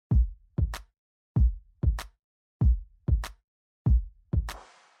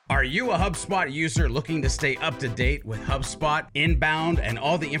Are you a HubSpot user looking to stay up to date with HubSpot, inbound, and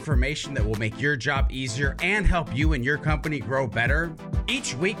all the information that will make your job easier and help you and your company grow better?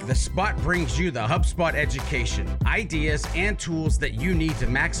 Each week, The Spot brings you the HubSpot education, ideas, and tools that you need to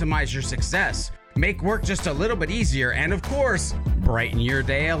maximize your success, make work just a little bit easier, and of course, brighten your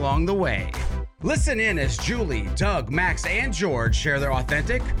day along the way. Listen in as Julie, Doug, Max, and George share their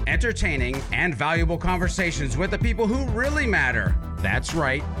authentic, entertaining, and valuable conversations with the people who really matter. That's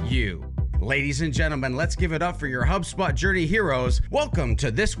right, you. Ladies and gentlemen, let's give it up for your HubSpot Journey heroes. Welcome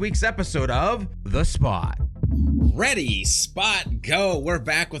to this week's episode of The Spot. Ready, Spot, go. We're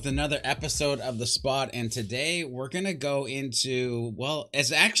back with another episode of The Spot, and today we're going to go into, well,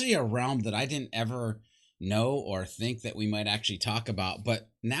 it's actually a realm that I didn't ever know or think that we might actually talk about, but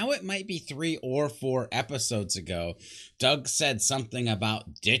now it might be 3 or 4 episodes ago, Doug said something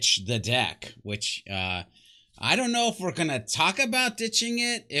about ditch the deck, which I don't know if we're going to talk about ditching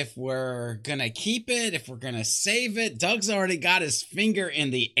it, if we're going to keep it, if we're going to save it. Doug's already got his finger in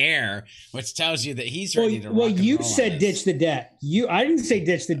the air, which tells you that he's ready to rock and roll. Well, you said ditch the deck. I didn't say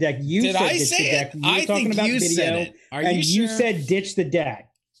ditch the deck. You said ditch the deck. You were talking about video, and you said ditch the deck.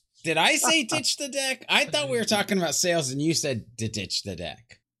 Did I say ditch the deck? I thought we were talking about sales, and you said ditch the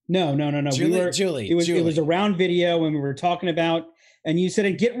deck. No. Julie, it was around video, and we were talking about, and you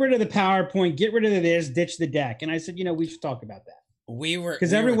said, get rid of the PowerPoint, get rid of this, ditch the deck. And I said, we should talk about that.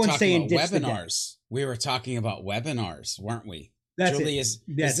 Because everyone's saying ditch the deck. We were talking about webinars, weren't we? That's Julie, it.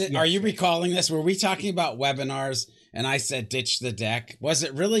 Is it? Are you recalling this? Were we talking about webinars? And I said, ditch the deck. Was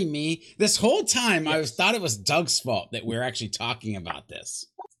it really me? This whole time, I thought it was Doug's fault that we're actually talking about this.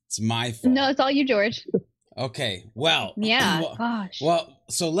 It's my fault. No, it's all you, George. Okay. Well, yeah. Gosh. Well,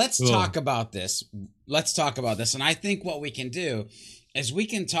 so let's talk about this. And I think what we can do is we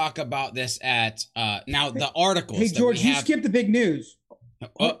can talk about this at now the articles. Hey, George, you skipped the big news.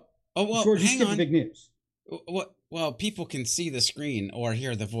 Well, George, you hang skipped on. the big news. Well, people can see the screen or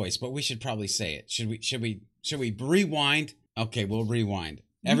hear the voice, but we should probably say it. Should we rewind? Okay, we'll rewind.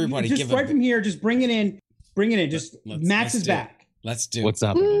 Everybody, just give right from here. Just bring it in. Just Max is back. Let's do it. What's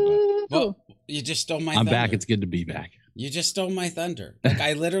up? Well, you just stole my thunder. I'm back. It's good to be back. You just stole my thunder. Like,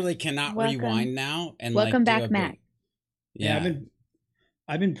 I literally cannot rewind now. And welcome back, Matt. Yeah.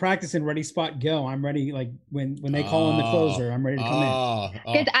 I've been practicing Ready, Spot, Go. I'm ready. Like when they call in the closer, I'm ready to come in.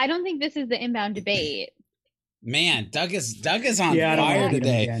 Because I don't think this is the inbound debate. Man, Doug is on fire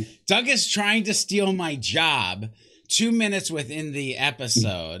today. Doug is trying to steal my job 2 minutes within the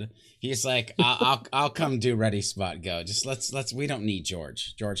episode. He's like, I'll come do Ready, Spot, Go. Just let's. We don't need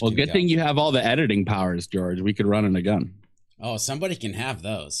George. Well, good thing you have all the editing powers, George. We could run in a gun. Oh, somebody can have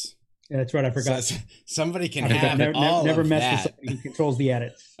those. Yeah, that's right. I forgot. Somebody can have never mess that. with somebody who controls the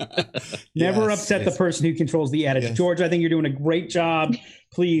edits. Never upset the person who controls the edits. Yes. George, I think you're doing a great job.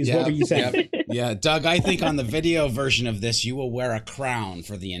 Please, what were you saying? Yeah, Doug, I think on the video version of this, you will wear a crown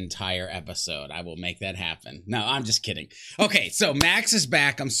for the entire episode. I will make that happen. No, I'm just kidding. Okay, so Max is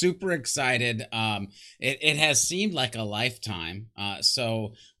back. I'm super excited. It has seemed like a lifetime.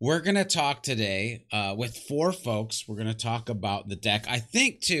 So we're going to talk today with 4 folks. We're going to talk about the deck. I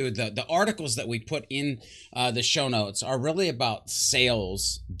think, too, the articles that we put in the show notes are really about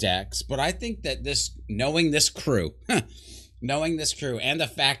sales decks. But I think that knowing this crew and the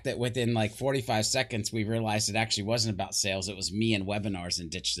fact that within like 45 seconds, we realized it actually wasn't about sales. It was me and webinars and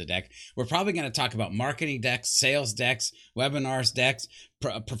ditch the deck. We're probably going to talk about marketing decks, sales decks, webinars decks,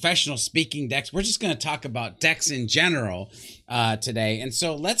 professional speaking decks. We're just going to talk about decks in general today. And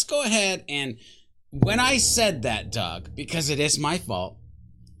so let's go ahead. And when I said that, Doug, because it is my fault,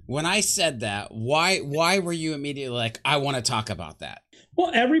 when I said that, why were you immediately like, I want to talk about that?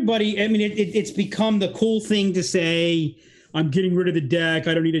 Well, everybody, I mean, it's become the cool thing to say, I'm getting rid of the deck.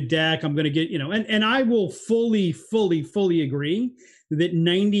 I don't need a deck. I'm going to get, and I will fully agree that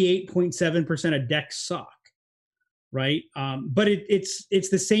 98.7% of decks suck. Right. But it's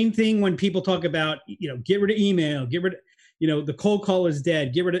the same thing when people talk about, get rid of email, get rid of, the cold call is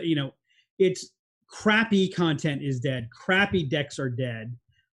dead. Get rid of, it's crappy content is dead. Crappy decks are dead.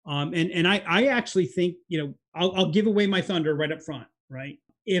 And I actually think, I'll give away my thunder right up front. Right.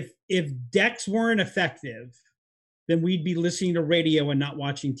 If decks weren't effective, then we'd be listening to radio and not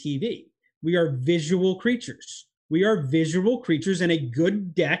watching TV. We are visual creatures. And a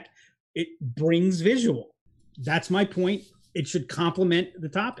good deck, it brings visual. That's my point. It should complement the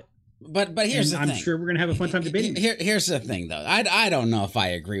topic. But here's the thing. I'm sure we're going to have a fun time debating. Here's the thing, though. I don't know if I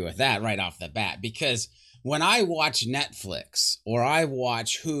agree with that right off the bat, because when I watch Netflix or I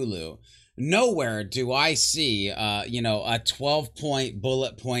watch Hulu, nowhere do I see, a 12-point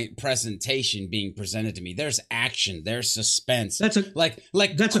bullet point presentation being presented to me. There's action, there's suspense. That's a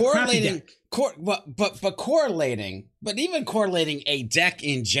correlating, but even correlating a deck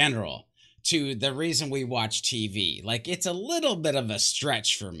in general to the reason we watch TV. Like, it's a little bit of a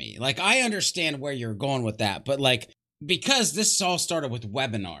stretch for me. Like, I understand where you're going with that, but like, because this all started with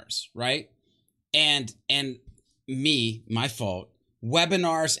webinars, right? And my fault.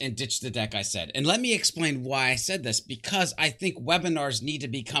 Webinars and ditch the deck, I said. And let me explain why I said this. Because I think webinars need to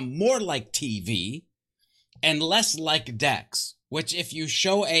become more like TV and less like decks. Which, if you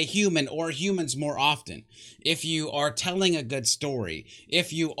show a human or humans more often, if you are telling a good story,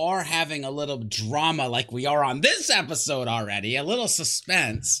 if you are having a little drama like we are on this episode already, a little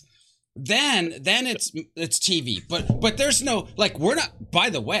suspense, then it's TV. But there's no, like, we're not, by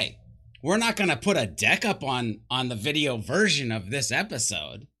the way, we're not going to put a deck up on the video version of this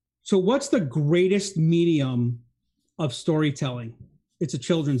episode. So what's the greatest medium of storytelling? It's a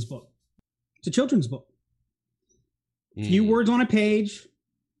children's book. It's a children's book. Few words on a page,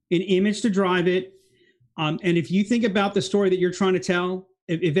 an image to drive it. And if you think about the story that you're trying to tell,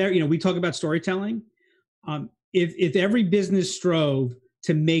 if we talk about storytelling, if every business strove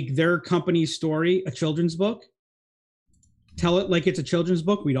to make their company's story a children's book, tell it like it's a children's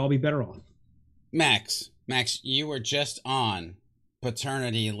book, we'd all be better off. Max, you were just on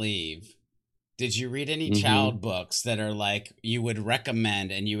paternity leave. Did you read any child books that are like you would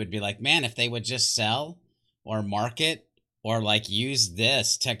recommend and you would be like, man, if they would just sell or market or like use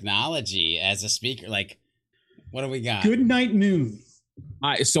this technology as a speaker, like, what do we got? Good Night Moon.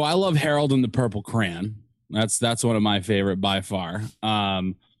 So I love Harold and the Purple Crayon. That's one of my favorite by far.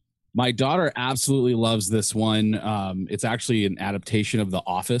 My daughter absolutely loves this one. It's actually an adaptation of The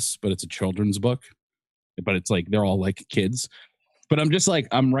Office, but it's a children's book. But it's like they're all like kids. But I'm just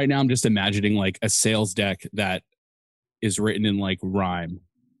imagining like a sales deck that is written in like rhyme,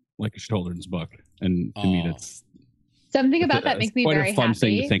 like a children's book. And to me, that's something about that makes me quite very a fun happy.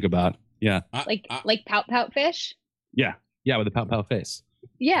 thing to think about. Yeah, like pout pout fish. Yeah, with a pout pout face.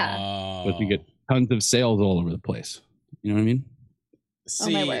 Yeah, but you get tons of sales all over the place. You know what I mean? Oh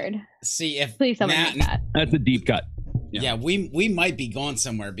my word! See if please someone make that. That's a deep cut. Yeah, we might be going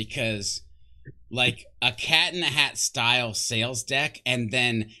somewhere because like a Cat in the Hat style sales deck, and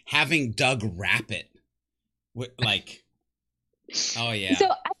then having Doug wrap it, like, oh yeah. So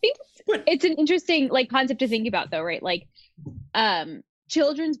I think it's an interesting like concept to think about, though, right? Like,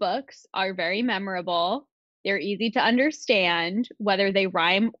 children's books are very memorable. They're easy to understand, whether they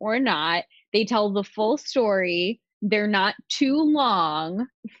rhyme or not. They tell the full story. They're not too long.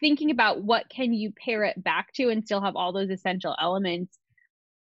 Thinking about what can you pair it back to and still have all those essential elements,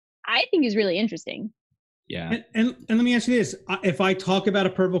 I think is really interesting. Yeah. And let me ask you this. If I talk about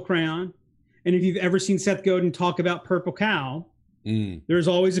a purple crayon, and if you've ever seen Seth Godin talk about purple cow, there's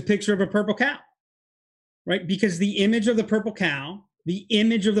always a picture of a purple cow, right? Because the image of the purple cow, the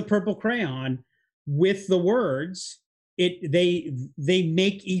image of the purple crayon with the words, they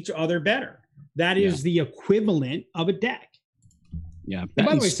make each other better. That is the equivalent of a deck. Yeah. And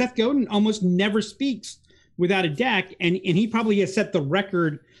by the way, Seth Godin almost never speaks without a deck, and he probably has set the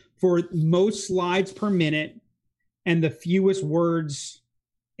record for most slides per minute and the fewest words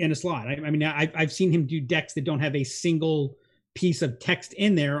in a slide. I mean, I've seen him do decks that don't have a single piece of text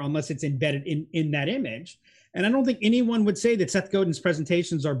in there unless it's embedded in that image. And I don't think anyone would say that Seth Godin's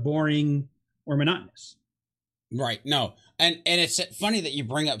presentations are boring or monotonous. Right. No. And it's funny that you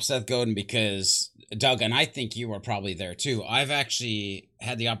bring up Seth Godin because, Doug, and I think you were probably there too. I've actually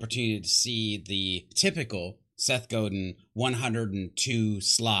had the opportunity to see the typical Seth Godin 102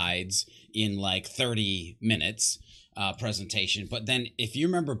 slides in like 30 minutes presentation. But then if you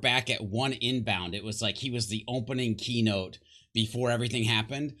remember back at one Inbound, it was like he was the opening keynote before everything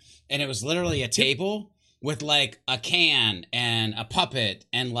happened. And it was literally a table with like a can and a puppet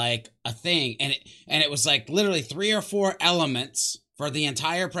and like a thing. And it was like literally 3 or 4 elements for the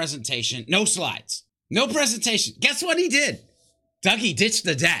entire presentation. No slides, no presentation. Guess what he did? Dougie ditched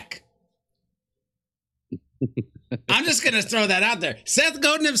the deck. I'm just going to throw that out there. Seth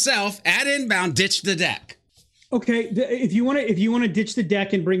Godin himself at Inbound ditched the deck. Okay, if you want to ditch the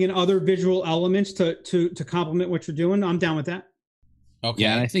deck and bring in other visual elements to complement what you're doing, I'm down with that. Okay.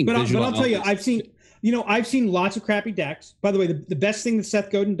 Yeah, and I think but I'll tell you, I've seen lots of crappy decks. By the way, the best thing that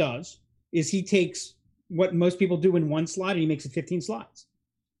Seth Godin does is he takes what most people do in one slide and he makes it 15 slides.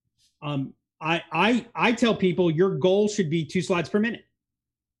 I tell people your goal should be 2 slides per minute.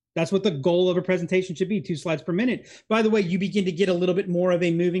 That's what the goal of a presentation should be, 2 slides per minute. By the way, you begin to get a little bit more of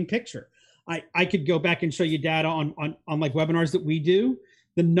a moving picture. I could go back and show you data on like webinars that we do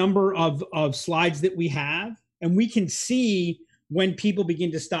the number of slides that we have, and we can see when people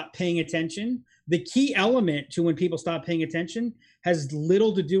begin to stop paying attention. The key element to when people stop paying attention has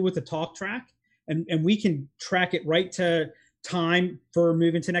little to do with the talk track, and we can track it right to time for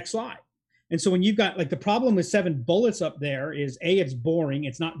moving to next slide. And so when you've got, like, the problem with 7 bullets up there is A, it's boring,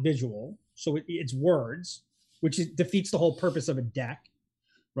 it's not visual, so it's words, which defeats the whole purpose of a deck,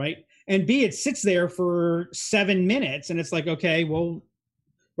 right? And B, it sits there for 7 minutes, and it's like, okay, well,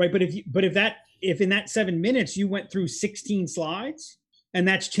 right, but if in that 7 minutes you went through 16 slides, and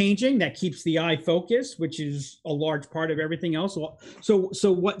that's changing, that keeps the eye focused, which is a large part of everything else.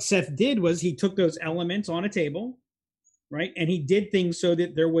 So what Seth did was he took those elements on a table, right, and he did things so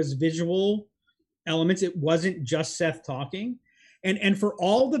that there was visual elements. It wasn't just Seth talking. And for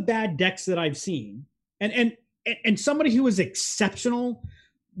all the bad decks that I've seen, and somebody who is exceptional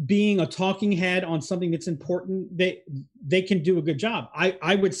being a talking head on something that's important, they can do a good job.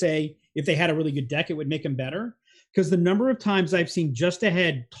 I would say if they had a really good deck, it would make them better. Because the number of times I've seen just a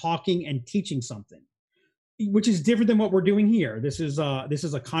head talking and teaching something, which is different than what we're doing here. This is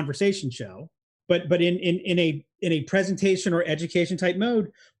a conversation show, but in a presentation or education type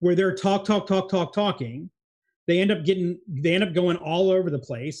mode where they're talking, they end up going all over the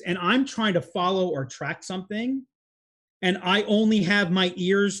place. And I'm trying to follow or track something, and I only have my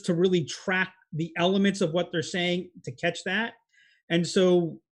ears to really track the elements of what they're saying to catch that. And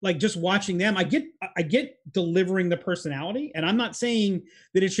so, like, just watching them, I get delivering the personality. And I'm not saying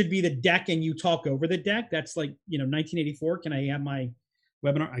that it should be the deck and you talk over the deck. That's like, 1984. Can I have my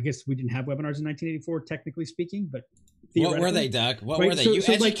webinar? I guess we didn't have webinars in 1984, technically speaking, but what were they, Doug? What were they? So, you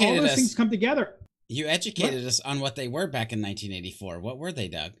so educated like all those us. things come together. You educated us on what they were back in 1984. What were they,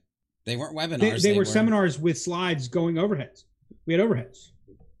 Doug? They weren't webinars. They were seminars with slides going overheads. We had overheads.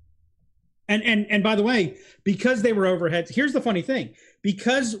 And by the way, because they were overheads, here's the funny thing.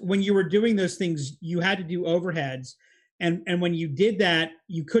 Because when you were doing those things, you had to do overheads. And when you did that,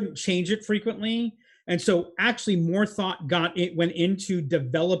 you couldn't change it frequently. And so actually more thought went into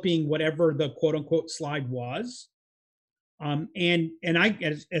developing whatever the quote unquote slide was. And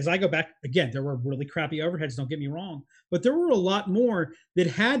as I go back, again, there were really crappy overheads, don't get me wrong, but there were a lot more that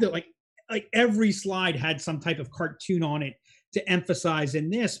had like every slide had some type of cartoon on it to emphasize in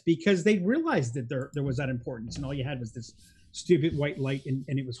this, because they realized that there was that importance, and all you had was this stupid white light, and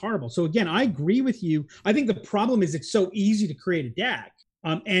it was horrible. So again, I agree with you. I think the problem is it's so easy to create a deck,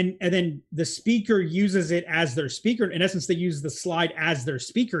 and then the speaker uses it as their speaker. In essence, they use the slide as their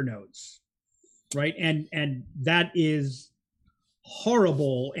speaker notes, right? And that is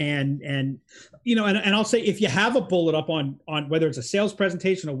horrible. And I'll say, if you have a bullet up on whether it's a sales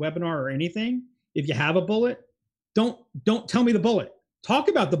presentation, a webinar, or anything, if you have a bullet, don't tell me the bullet. Talk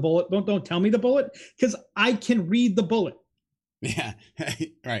about the bullet. Don't tell me the bullet, because I can read the bullet. Yeah,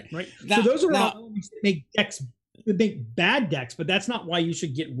 right. Now, so those are all elements that make decks, that make bad decks, but that's not why you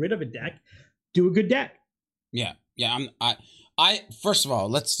should get rid of a deck. Do a good deck. Yeah. I first of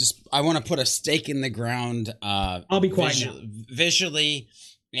all, I want to put a stake in the ground. I'll be quiet now. Visually.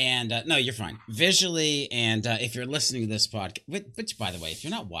 And no, you're fine. Visually, and if you're listening to this podcast, which, by the way, if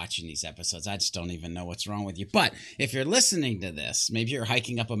you're not watching these episodes, I just don't even know what's wrong with you. But if you're listening to this, maybe you're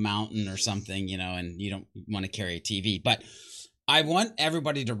hiking up a mountain or something, and you don't want to carry a TV. But I want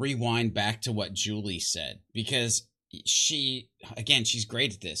everybody to rewind back to what Julie said, because she's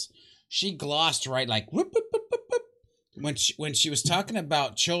great at this. She glossed right, like whoop, whoop, whoop, whoop, whoop, when she was talking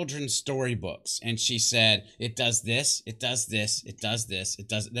about children's storybooks, and she said it does this, it does this, it does this, it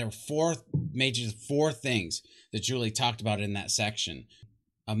does. There were four things that Julie talked about in that section.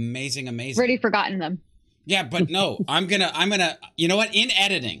 Amazing. Already forgotten them. Yeah, but no, I'm gonna. You know what? In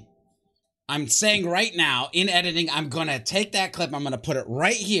editing, I'm saying right now, I'm gonna take that clip. I'm gonna put it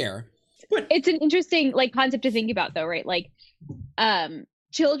right here. It's an interesting concept to think about, though, right?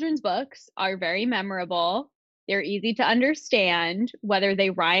 Children's books are very memorable. They're easy to understand, whether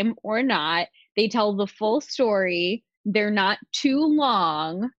they rhyme or not. They tell the full story. They're not too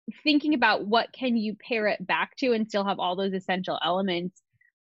long. Thinking about what can you pair it back to and still have all those essential elements,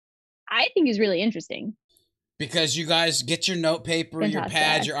 I think is really interesting. Because you guys get your note paper, your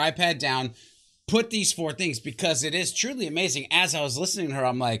pad, your iPad down, put these 4 things, because it is truly amazing. As I was listening to her,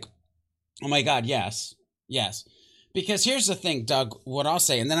 I'm like, oh my God, yes. Because here's the thing, Doug, what I'll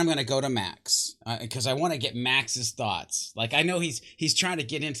say, and then I'm going to go to Max, because I want to get Max's thoughts. I know he's trying to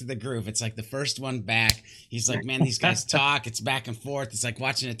get into the groove. It's like the first one back. He's like, man, these guys talk. It's back and forth. It's like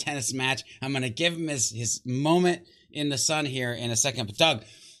watching a tennis match. I'm going to give him his moment in the sun here in a second. But Doug,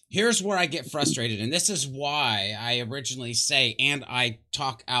 here's where I get frustrated, and this is why I originally say, and I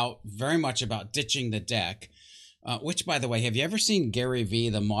talk out very much about ditching the deck. Which, by the way, have you ever seen Gary Vee,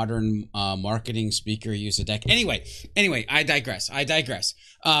 the modern marketing speaker, use a deck? Anyway, I digress.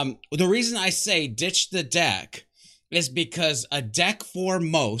 The reason I say ditch the deck is because a deck for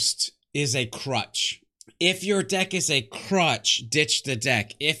most is a crutch. If your deck is a crutch, ditch the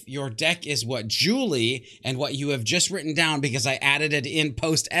deck. If your deck is what Julie and what you have just written down, because I added it in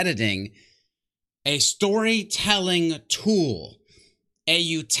post-editing, a storytelling tool, a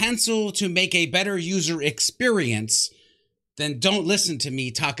utensil to make a better user experience, then don't listen to me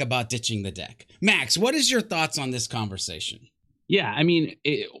talk about ditching the deck. Max, what is your thoughts on this conversation? Yeah, I mean,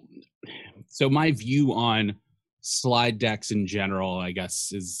 so my view on slide decks in general, I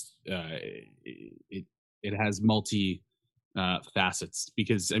guess, is it has multi facets,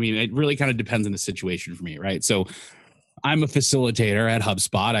 because I mean, it really kind of depends on the situation for me, right? So I'm a facilitator at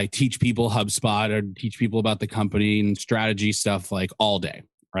HubSpot. I teach people HubSpot, or teach people about the company and strategy stuff like all day,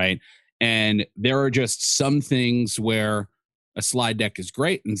 right? And there are just some things where a slide deck is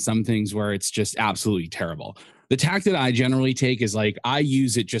great and some things where it's just absolutely terrible. The tack that I generally take is like, I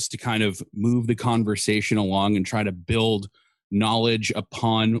use it just to kind of move the conversation along and try to build knowledge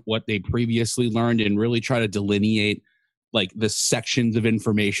upon what they previously learned, and really try to delineate like the sections of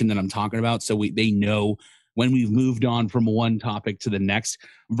information that I'm talking about, so they know when we've moved on from one topic to the next,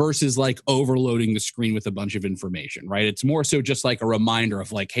 versus like overloading the screen with a bunch of information, right? It's more so just like a reminder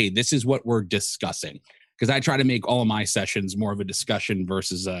of like, hey, this is what we're discussing. Because I try to make all of my sessions more of a discussion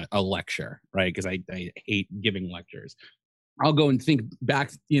versus a lecture, right? Because I hate giving lectures. I'll go and think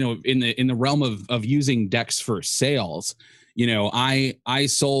back, in the realm of using decks for sales. I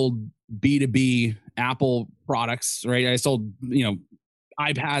sold B2B Apple products, right? I sold,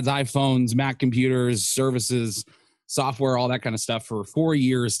 iPads, iPhones, Mac computers, services, software, all that kind of stuff for 4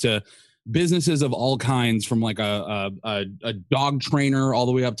 years to businesses of all kinds, from like a dog trainer all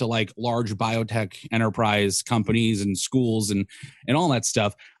the way up to like large biotech enterprise companies and schools and all that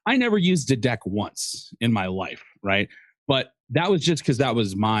stuff. I never used a deck once in my life, right? But that was just because that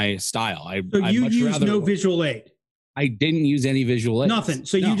was my style. So you used no visual aid? I didn't use any visual aids. Nothing.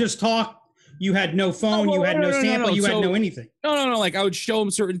 So you just talked. You had no phone. You had no sample. You had no anything. No. Like I would show them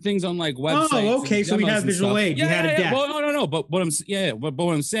certain things on like websites. Oh, okay. So we had visual aid. We had a deck. Well, no. But what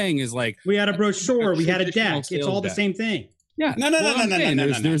I'm saying is like we had a brochure. We had a deck. It's all the same thing. Yeah. No.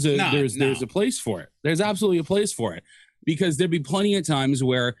 There's a place for it. There's absolutely a place for it, because there'd be plenty of times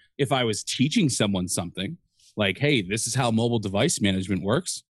where if I was teaching someone something like, hey, this is how mobile device management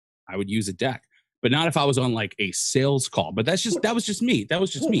works, I would use a deck. But not if I was on like a sales call. But that was just me.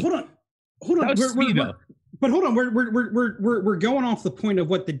 Hold on. But hold on. We're going off the point of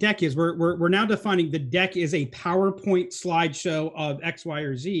what the deck is. We're now defining the deck is a PowerPoint slideshow of X, Y,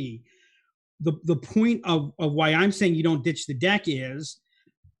 or Z. The point of why I'm saying you don't ditch the deck is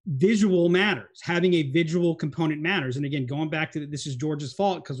visual matters. Having a visual component matters. And again, going back to this is George's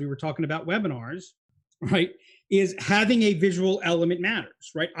fault because we were talking about webinars, right? Is having a visual element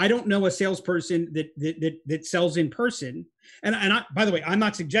matters, right? I don't know a salesperson that sells in person. And by the way, I'm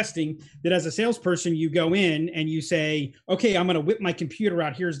not suggesting that as a salesperson, you go in and you say, okay, I'm going to whip my computer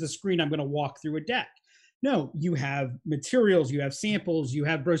out. Here's the screen. I'm going to walk through a deck. No, you have materials, you have samples, you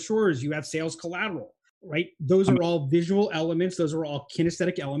have brochures, you have sales collateral, right? Those are all visual elements. Those are all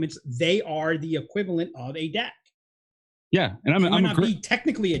kinesthetic elements. They are the equivalent of a deck. Yeah. And I'm not be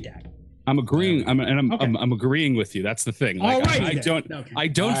technically a deck. I'm agreeing. I'm agreeing with you. That's the thing. Like, I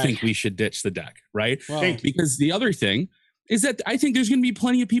don't think we should ditch the deck, right? Well, because the other thing is that I think there's going to be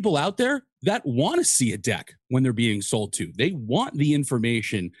plenty of people out there that want to see a deck when they're being sold to. They want the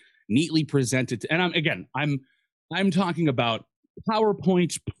information neatly presented. And I'm talking about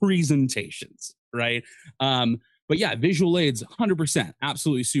PowerPoint presentations, right? But yeah, visual aids, 100%,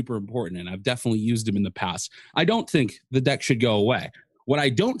 absolutely super important. And I've definitely used them in the past. I don't think the deck should go away. What I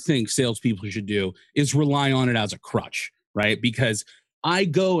don't think salespeople should do is rely on it as a crutch, right? Because I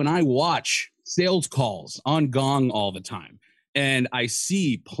go and I watch sales calls on Gong all the time, and I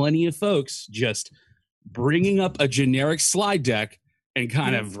see plenty of folks just bringing up a generic slide deck and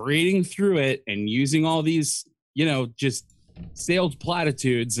kind of reading through it and using all these, just sales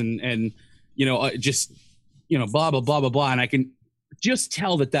platitudes and blah, blah, blah, blah, blah. And I can just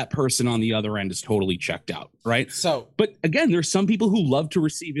tell that person on the other end is totally checked out, right? So, but again, there's some people who love to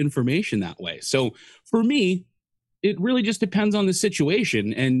receive information that way. So for me, it really just depends on the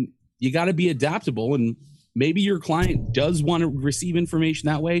situation, and you got to be adaptable. And maybe your client does want to receive information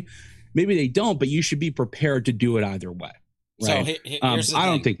that way. Maybe they don't, but you should be prepared to do it either way. Right? So I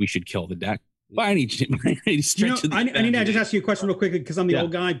don't think we should kill the deck. By any stretch I need to just ask you a question real quickly, because I'm the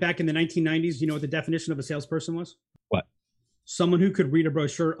old guy. Back in the 1990s, you know what the definition of a salesperson was? What? Someone who could read a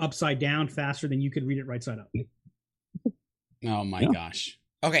brochure upside down faster than you could read it right side up. Oh my Yeah. gosh.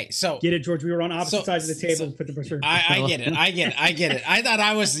 Okay, so Get it, George? We were on opposite sides of the table. so Put the pressure. I get it. I get it. I thought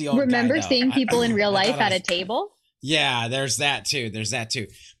I was the old Remember guy, though. seeing people in real I life thought I at a was- table? Yeah, there's that too.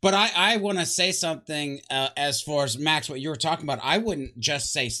 But I want to say something as far as Max, what you were talking about. I wouldn't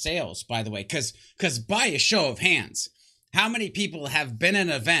just say sales, by the way, because by a show of hands, how many people have been in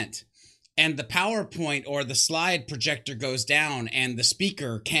an event and the PowerPoint or the slide projector goes down and the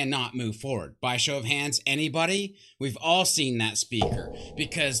speaker cannot move forward? By a show of hands, anybody? We've all seen that speaker,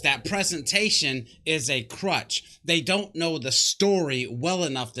 because that presentation is a crutch. They don't know the story well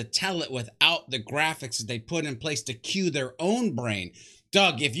enough to tell it without the graphics that they put in place to cue their own brain.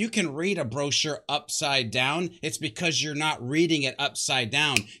 Doug, if you can read a brochure upside down, it's because you're not reading it upside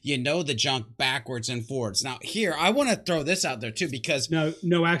down. You know the junk backwards and forwards. Now, here, I want to throw this out there too, because No,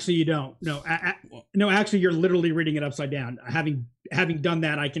 actually, you don't. No, no, actually, you're literally reading it upside down. Having done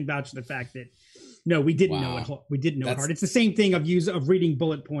that, I can vouch for the fact that no, we didn't know it. We didn't know it hard. It's the same thing of reading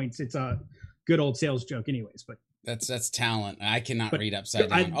bullet points. It's a good old sales joke, anyways. But that's talent. I cannot read upside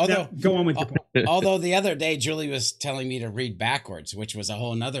down. Go on with your point. Although the other day Julie was telling me to read backwards, which was a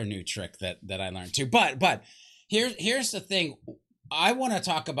whole nother new trick that I learned too. But here's the thing. I want to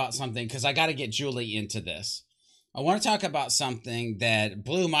talk about something, because I got to get Julie into this. I want to talk about something that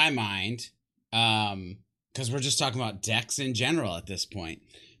blew my mind, because we're just talking about decks in general at this point.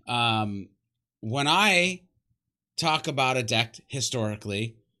 When I talk about a deck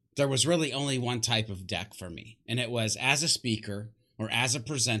historically, there was really only one type of deck for me, and it was as a speaker or as a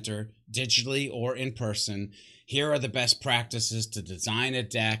presenter, digitally or in person. Here are the best practices to design a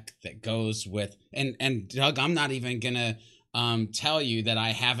deck that goes with, and Doug, I'm not even gonna tell you that I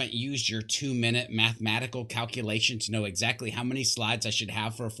haven't used your 2-minute mathematical calculation to know exactly how many slides I should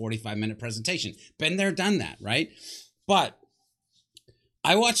have for a 45-minute presentation. Been there, done that, right? But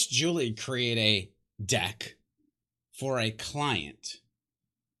I watched Julie create a deck for a client,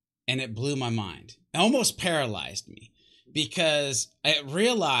 and it blew my mind. It almost paralyzed me, because I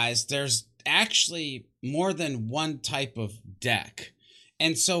realized there's actually more than one type of deck.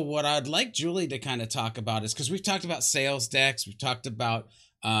 And so what I'd like Julie to kind of talk about is, because we've talked about sales decks, we've talked about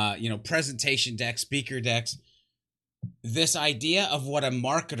presentation decks, speaker decks, this idea of what a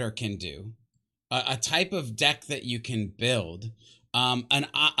marketer can do, a type of deck that you can build,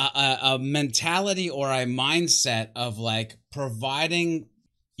 a mentality or a mindset of like providing.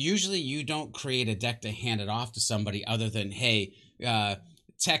 Usually you don't create a deck to hand it off to somebody other than, hey,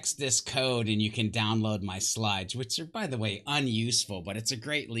 text this code and you can download my slides, which are, by the way, unuseful, but it's a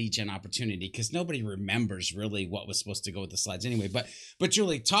great lead gen opportunity because nobody remembers really what was supposed to go with the slides anyway. But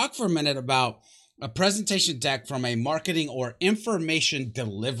Julie, talk for a minute about a presentation deck from a marketing or information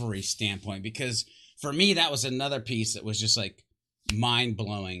delivery standpoint, because for me, that was another piece that was just like mind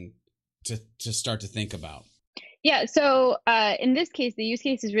blowing to start to think about. Yeah. So in this case, the use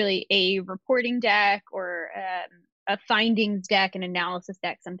case is really a reporting deck or a findings deck, an analysis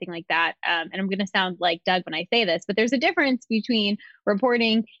deck, something like that. And I'm going to sound like Doug when I say this, but there's a difference between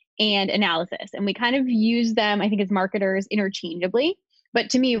reporting and analysis. And we kind of use them, I think, as marketers interchangeably.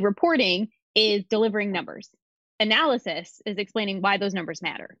 But to me, reporting is delivering numbers. Analysis is explaining why those numbers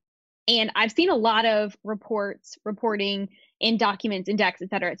matter. And I've seen a lot of reporting in documents, in decks, et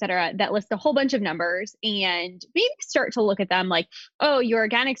cetera, that list a whole bunch of numbers and maybe start to look at them like, oh, your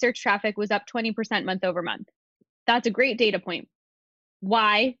organic search traffic was up 20% month over month. That's a great data point.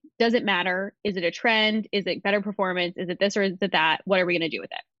 Why? Does it matter? Is it a trend? Is it better performance? Is it this or is it that? What are we going to do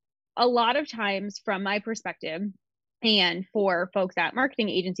with it? A lot of times, from my perspective, and for folks at marketing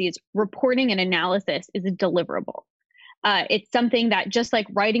agencies, reporting and analysis is a deliverable. It's something that, just like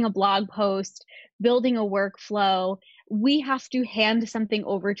writing a blog post, building a workflow, we have to hand something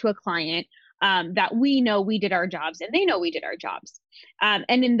over to a client that we know we did our jobs and they know we did our jobs. And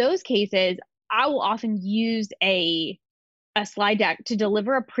in those cases, I will often use a slide deck to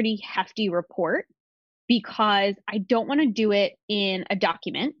deliver a pretty hefty report because I don't want to do it in a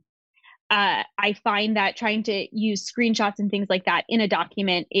document. I find that trying to use screenshots and things like that in a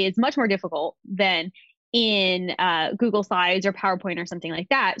document is much more difficult than in Google Slides or PowerPoint or something like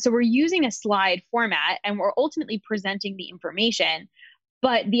that. So we're using a slide format and we're ultimately presenting the information.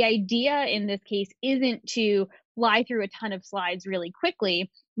 But the idea in this case isn't to fly through a ton of slides really quickly,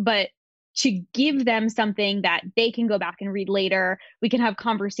 but to give them something that they can go back and read later, we can have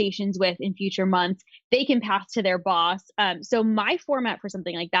conversations with in future months, they can pass to their boss. So my format for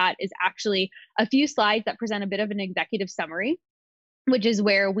something like that is actually a few slides that present a bit of an executive summary, which is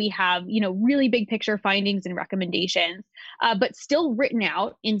where we have, really big picture findings and recommendations, but still written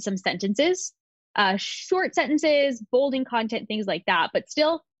out in some sentences, short sentences, bolding content, things like that, but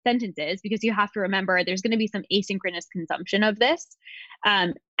still sentences, because you have to remember there's going to be some asynchronous consumption of this.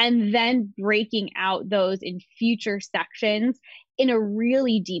 And then breaking out those in future sections in a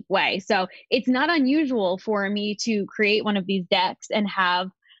really deep way. So it's not unusual for me to create one of these decks and have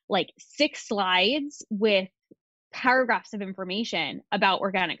like 6 slides with paragraphs of information about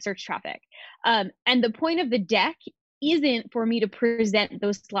organic search traffic. And the point of the deck isn't for me to present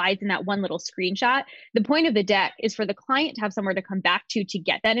those slides in that one little screenshot. The point of the deck is for the client to have somewhere to come back to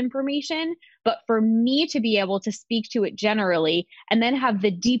get that information, but for me to be able to speak to it generally and then have the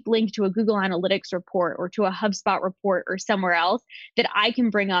deep link to a Google Analytics report or to a HubSpot report or somewhere else that I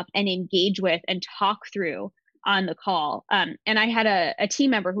can bring up and engage with and talk through on the call. And I had a team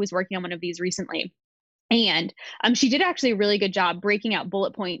member who was working on one of these recently. And she did actually a really good job breaking out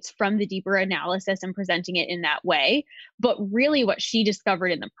bullet points from the deeper analysis and presenting it in that way. But really what she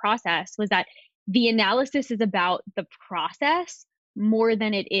discovered in the process was that the analysis is about the process more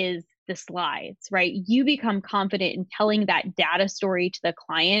than it is the slides, right? You become confident in telling that data story to the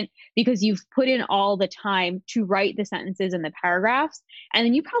client because you've put in all the time to write the sentences and the paragraphs. And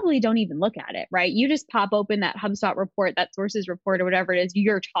then you probably don't even look at it, right? You just pop open that HubSpot report, that sources report, or whatever it is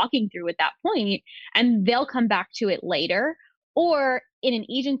you're talking through at that point, and they'll come back to it later. Or in an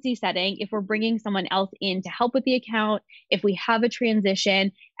agency setting, if we're bringing someone else in to help with the account, if we have a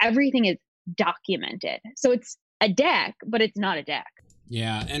transition, everything is documented. So it's a deck, but it's not a deck.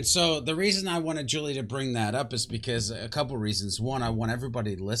 Yeah, and so the reason I wanted Julie to bring that up is because a couple reasons. One, I want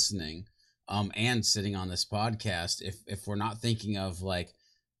everybody listening and sitting on this podcast, if we're not thinking of like,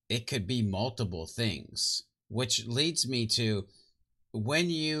 it could be multiple things, which leads me to when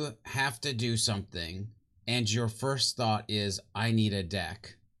you have to do something and your first thought is, I need a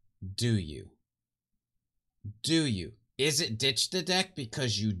deck. Do you? Do you? Is it ditch the deck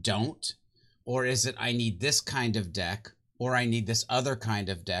because you don't? Or is it, I need this kind of deck? Or I need this other kind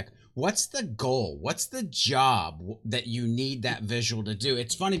of deck? What's the goal? What's the job that you need that visual to do?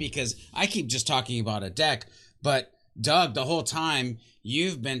 It's funny because I keep just talking about a deck, but Doug, the whole time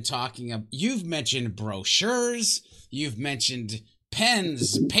you've been talking, you've mentioned brochures, you've mentioned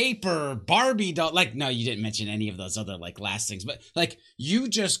pens, paper, Barbie doll. Like, no, you didn't mention any of those other like last things, but like you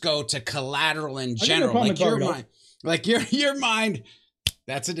just go to collateral in general. Like your mind.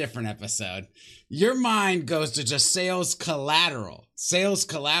 That's a different episode. Your mind goes to just sales collateral.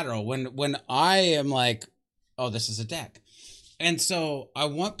 When I am like, oh, this is a deck. And so I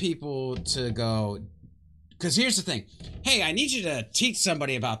want people to go, because here's the thing. Hey, I need you to teach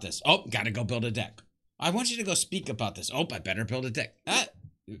somebody about this. Oh, got to go build a deck. I want you to go speak about this. Oh, I better build a deck.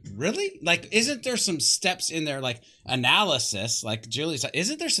 Really? Like, isn't there some steps in there, like analysis, like Julie said,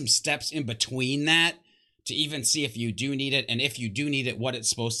 isn't there some steps in between that to even see if you do need it, and if you do need it, what it's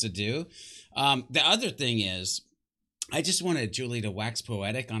supposed to do? The other thing is, I just wanted Julie to wax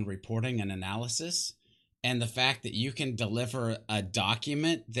poetic on reporting and analysis, and the fact that you can deliver a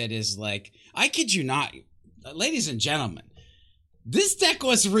document that is like, I kid you not, ladies and gentlemen, this deck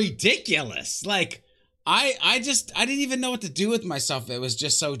was ridiculous. Like, I didn't even know what to do with myself. It was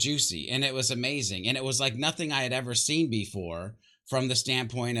just so juicy, and it was amazing, and it was like nothing I had ever seen before from the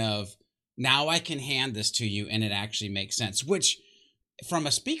standpoint of, now I can hand this to you and it actually makes sense, which from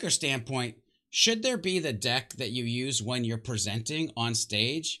a speaker standpoint, should there be the deck that you use when you're presenting on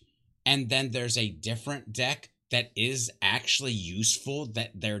stage, and then there's a different deck that is actually useful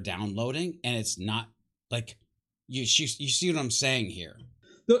that they're downloading, and it's not like, you see what I'm saying here?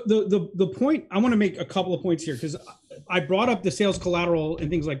 The point, I want to make a couple of points here, because I brought up the sales collateral and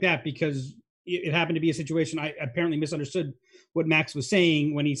things like that because it happened to be a situation. I apparently misunderstood what Max was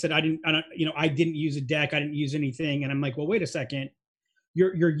saying when he said, I didn't use a deck. I didn't use anything. And I'm like, well, wait a second.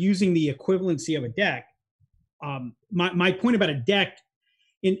 You're using the equivalency of a deck. My point about a deck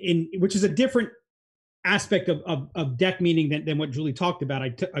in which is a different aspect of deck meaning than what Julie talked about.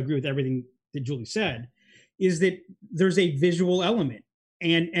 I agree with everything that Julie said, is that there's a visual element,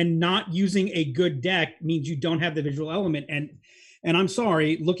 and not using a good deck means you don't have the visual element. And I'm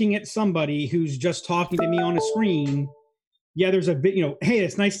sorry, looking at somebody who's just talking to me on a screen, yeah, there's a bit, hey,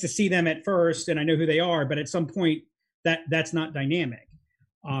 it's nice to see them at first and I know who they are, but at some point that's not dynamic.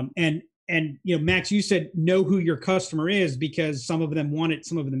 And Max, you said know who your customer is because some of them want it,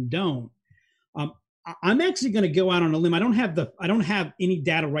 some of them don't. I'm actually going to go out on a limb. I don't have any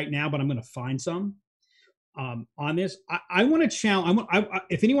data right now, but I'm going to find some on this. I want to challenge.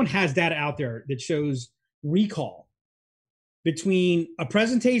 If anyone has data out there that shows recall between a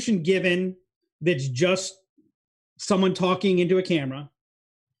presentation given that's just someone talking into a camera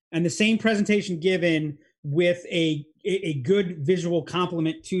and the same presentation given with a good visual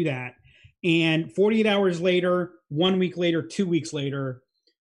complement to that, and 48 hours later, 1 week later, 2 weeks later,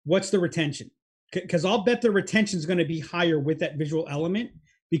 what's the retention? Because I'll bet the retention is going to be higher with that visual element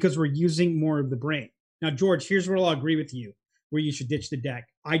because we're using more of the brain. Now, George, here's where I'll agree with you, where you should ditch the deck.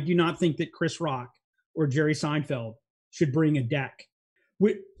 I do not think that Chris Rock or Jerry Seinfeld should bring a deck,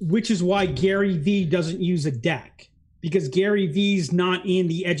 which is why Gary Vee doesn't use a deck, because Gary Vee's not in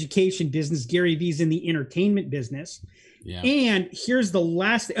the education business. Gary Vee's in the entertainment business. Yeah. And here's the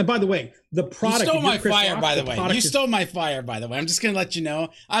last thing. By the way, the product. You stole my fire, by the way. You stole my fire, by the way. I'm just going to let you know.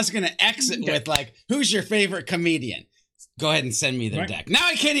 I was going to exit with, like, who's your favorite comedian? Go ahead and send me their deck. Now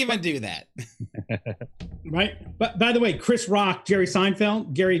I can't even do that. Right. But by the way, Chris Rock, Jerry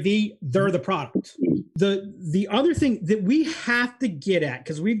Seinfeld, Gary Vee, they're the product. The other thing that we have to get at,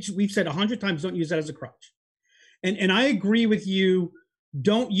 because we've said 100 times, don't use that as a crutch. And I agree with you.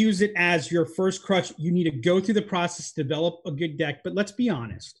 Don't use it as your first crutch. You need to go through the process to develop a good deck. But let's be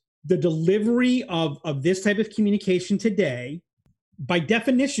honest. The delivery of this type of communication today, by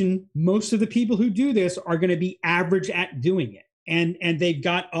definition, most of the people who do this are going to be average at doing it. And they've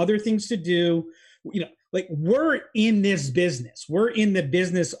got other things to do. You know, like, we're in this business. We're in the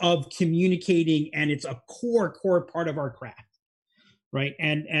business of communicating, and it's a core part of our craft. Right.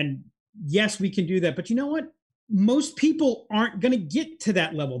 And yes, we can do that. But you know what? Most people aren't going to get to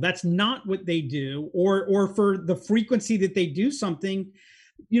that level. That's not what they do, or for the frequency that they do something.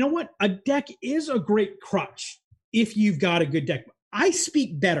 You know what? A deck is a great crutch if you've got a good deck. I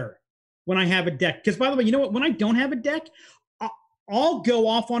speak better when I have a deck. Because, by the way, you know what? When I don't have a deck, I'll go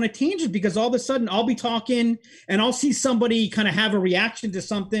off on a tangent, because all of a sudden I'll be talking and I'll see somebody kind of have a reaction to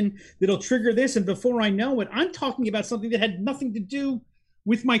something that'll trigger this. And before I know it, I'm talking about something that had nothing to do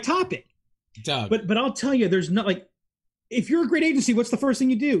with my topic. Doug. But I'll tell you, there's not, like, if you're a great agency, what's the first thing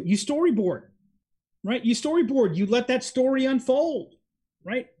you do? You storyboard, right? You storyboard, you let that story unfold,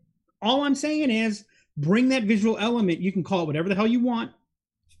 right? All I'm saying is bring that visual element. You can call it whatever the hell you want,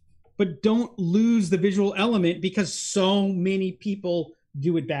 but don't lose the visual element, because so many people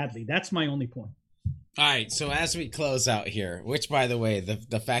do it badly. That's my only point. All right, so as we close out here, which, by the way,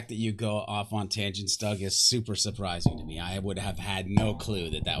 the fact that you go off on tangents, Doug, is super surprising to me. I would have had no clue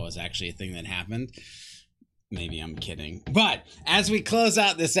that was actually a thing that happened. Maybe I'm kidding. But as we close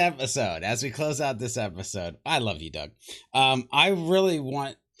out this episode, I love you, Doug. I really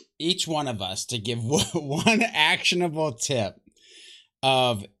want each one of us to give one actionable tip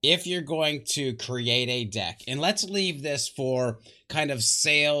of, if you're going to create a deck, and let's leave this for kind of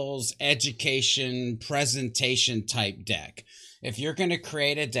sales, education, presentation type deck. If you're going to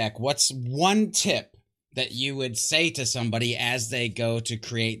create a deck, what's one tip that you would say to somebody as they go to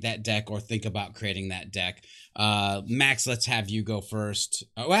create that deck or think about creating that deck? Max, let's have you go first.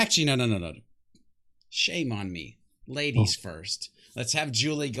 Oh, actually, no. Shame on me. Ladies first. Let's have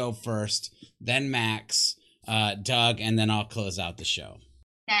Julie go first, then Max, Doug, and then I'll close out the show.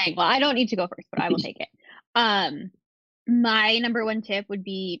 Dang. Well, I don't need to go first, but I will take it. My number one tip would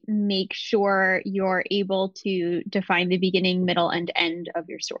be, make sure you're able to define the beginning, middle, and end of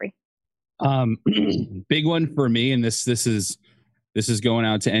your story. Big one for me, and this is going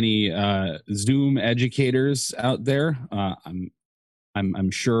out to any Zoom educators out there.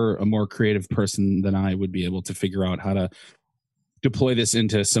 I'm sure a more creative person than I would be able to figure out how to deploy this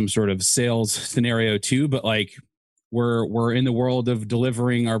into some sort of sales scenario too. But, like, we're in the world of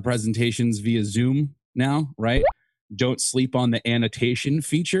delivering our presentations via Zoom now, right? Don't sleep on the annotation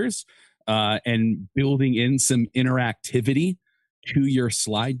features and building in some interactivity to your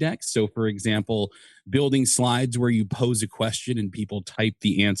slide deck. So, for example, building slides where you pose a question and people type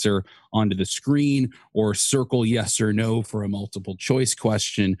the answer onto the screen, or circle yes or no for a multiple choice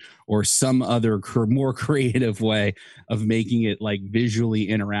question, or some other more creative way of making it, like, visually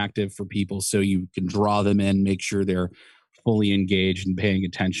interactive for people, so you can draw them in, make sure they're fully engaged and paying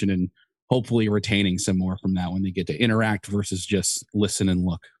attention, and hopefully retaining some more from that when they get to interact versus just listen and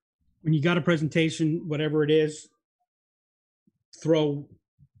look. When you got a presentation, whatever it is, throw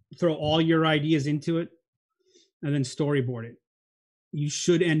all your ideas into it and then storyboard it. You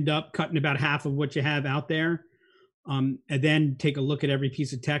should end up cutting about half of what you have out there, and then take a look at every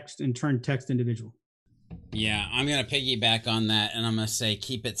piece of text and turn text into visual. Yeah, I'm going to piggyback on that, and I'm going to say,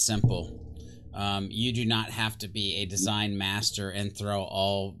 keep it simple. You do not have to be a design master and throw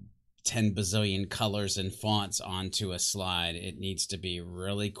all 10 bazillion colors and fonts onto a slide. It needs to be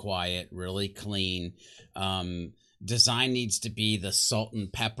really quiet, really clean. Design needs to be the salt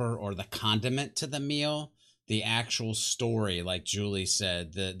and pepper or the condiment to the meal. The actual story, like Julie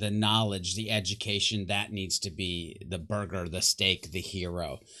said, the knowledge, the education, that needs to be the burger, the steak, the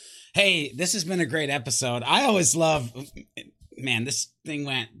hero. Hey, this has been a great episode. I always love, man, this thing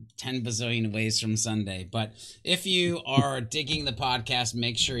went 10 bazillion ways from Sunday. But if you are digging the podcast,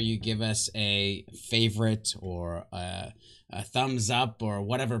 make sure you give us a favorite or a thumbs up or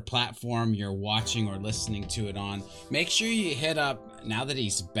whatever platform you're watching or listening to it on. Make sure you hit up, now that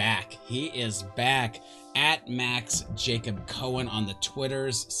he's back, he is back, at Max Jacob Cohen on the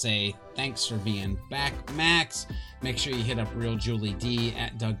Twitters. Say thanks for being back, Max. Make sure you hit up Real Julie D,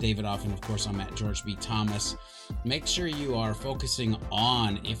 at Doug Davidoff, and of course I'm at George B. Thomas. Make sure you are focusing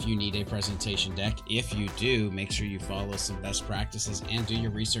on if you need a presentation deck. If you do, make sure you follow some best practices and do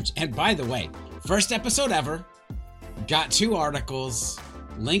your research. And by the way, first episode ever, got 2 articles.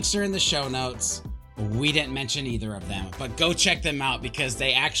 Links are in the show notes. We didn't mention either of them, but go check them out because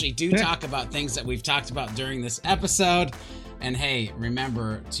they actually do talk about things that we've talked about during this episode. And hey,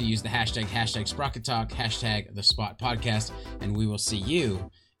 remember to use the hashtag Sprocket Talk, hashtag the Spot Podcast, and we will see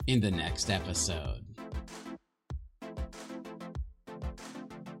you in the next episode.